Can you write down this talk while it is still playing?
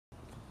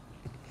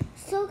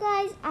So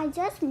guys, I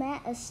just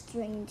met a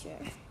stranger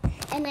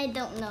and I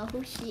don't know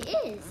who she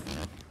is,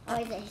 or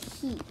is it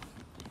he?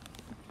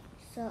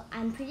 So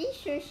I'm pretty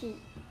sure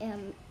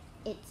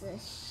it's a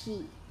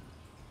she,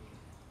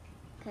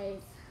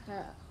 because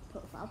her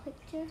profile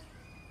picture.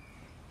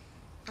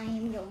 I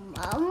am your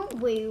mom?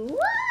 Wait,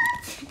 what?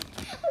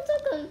 I'm so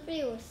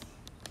confused.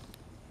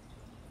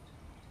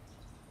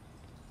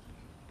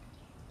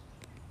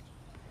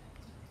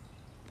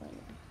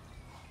 Wait,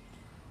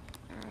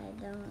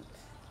 I don't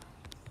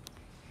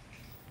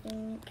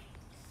think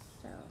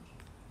so.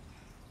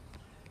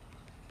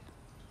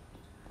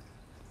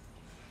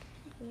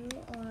 You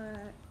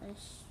are a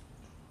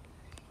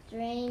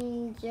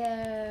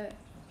stranger.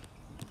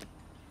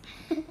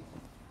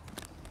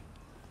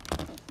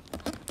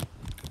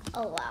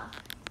 Oh wow.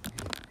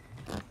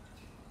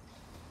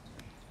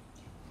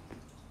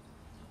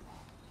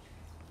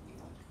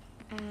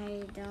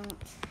 I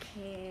don't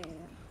care.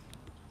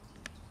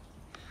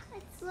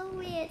 It's so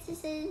weird. She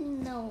says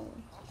no.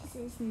 She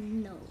says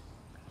no.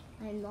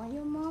 I'm not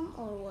your mom,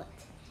 or what?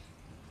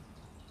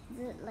 Is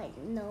it like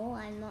no,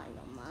 I'm not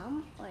your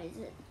mom, or is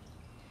it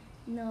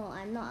no,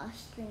 I'm not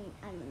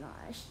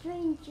a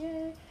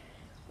stranger,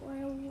 or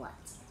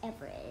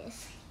whatever it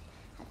is?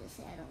 I have to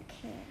say I don't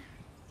care.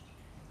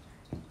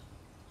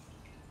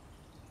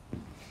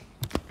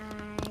 I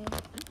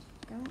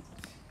don't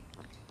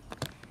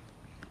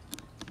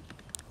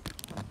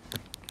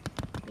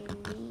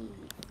believe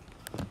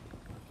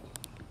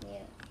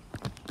you.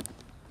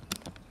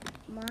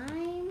 My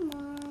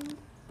mom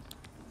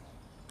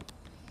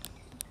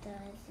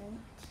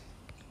doesn't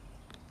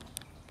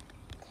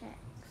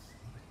text.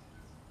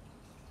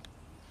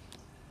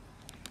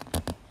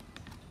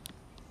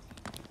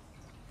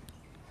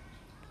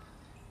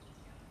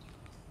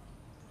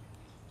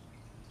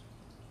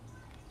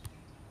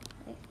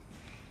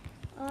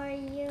 Are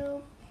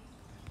you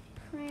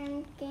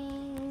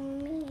pranking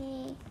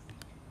me?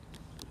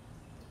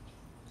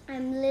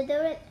 I'm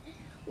literally.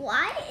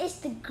 Why is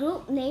the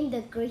group named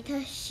The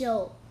Greatest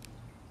Show?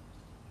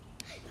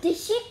 Did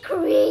she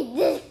create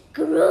this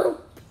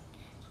group?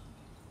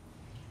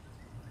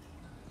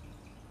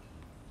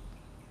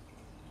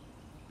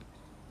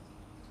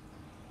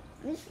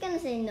 I'm just gonna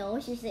say no.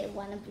 She said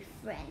wanna be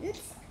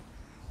friends.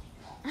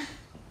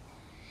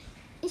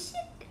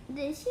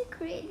 Did she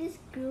create this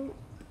group?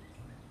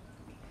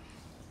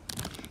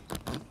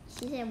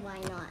 She said why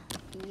not?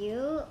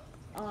 You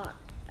are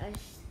a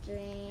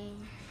stranger.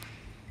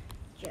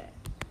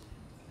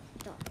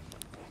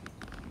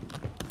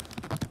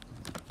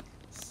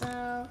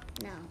 So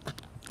no.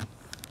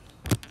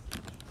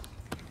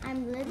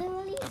 I'm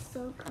literally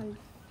so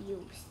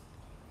confused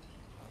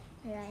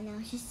right now.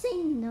 She's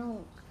saying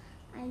no.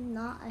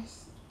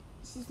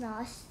 She's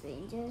not a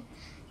stranger.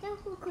 Then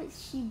who could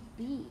she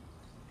be?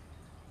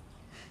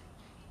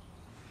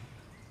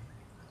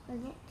 I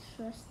don't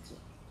trust you.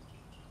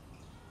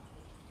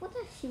 What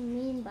does she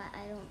mean by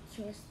I don't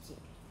trust you?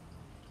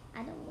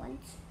 I don't want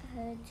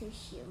her to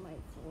hear my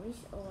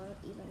voice or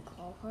even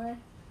call her.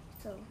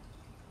 So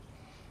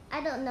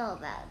I don't know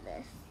about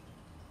this.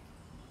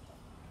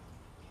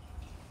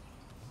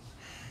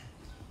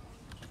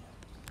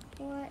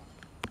 What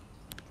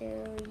do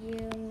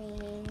you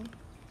mean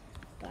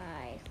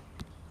by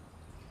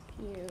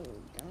you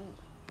don't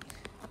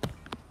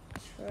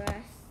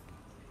trust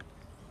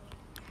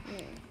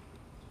me?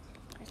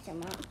 Question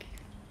mark.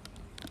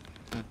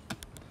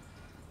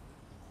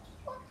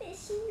 What is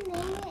she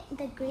naming it?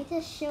 The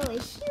Greatest Show?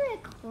 Is she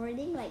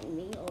recording like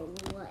me or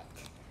what?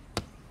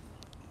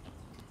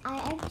 I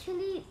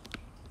actually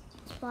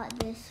thought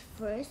this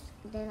first,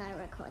 then I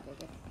recorded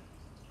it.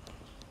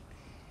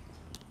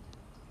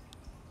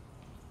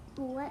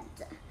 What?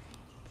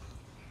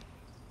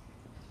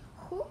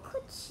 Who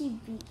could she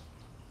be?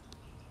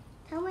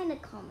 Tell me in the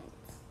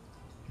comments,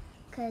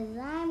 cause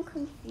I'm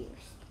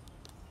confused.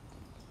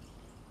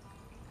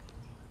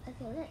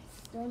 Okay,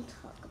 don't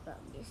talk about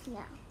this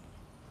now.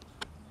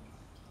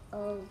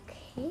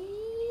 Okay.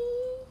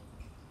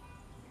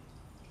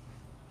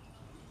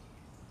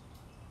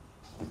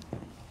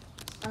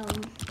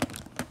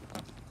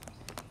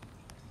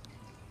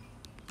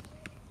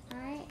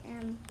 I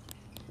am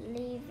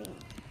leaving.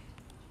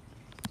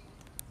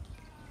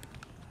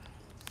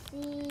 See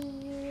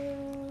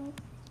you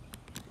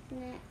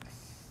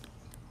next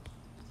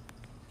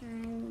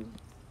time.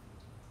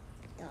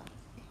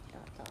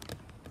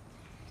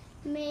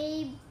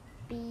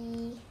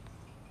 Maybe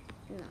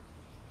no.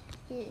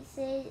 It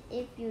says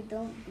if you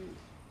don't be.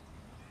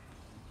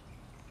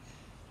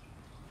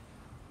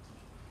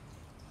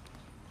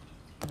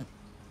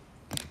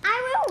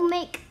 I will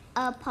make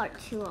a part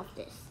 2 of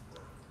this.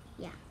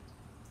 Yeah.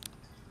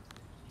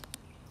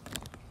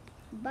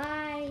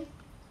 Bye.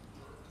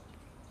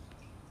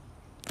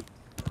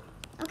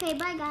 Okay,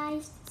 bye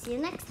guys. See you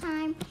next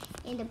time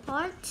in the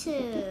part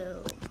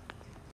 2.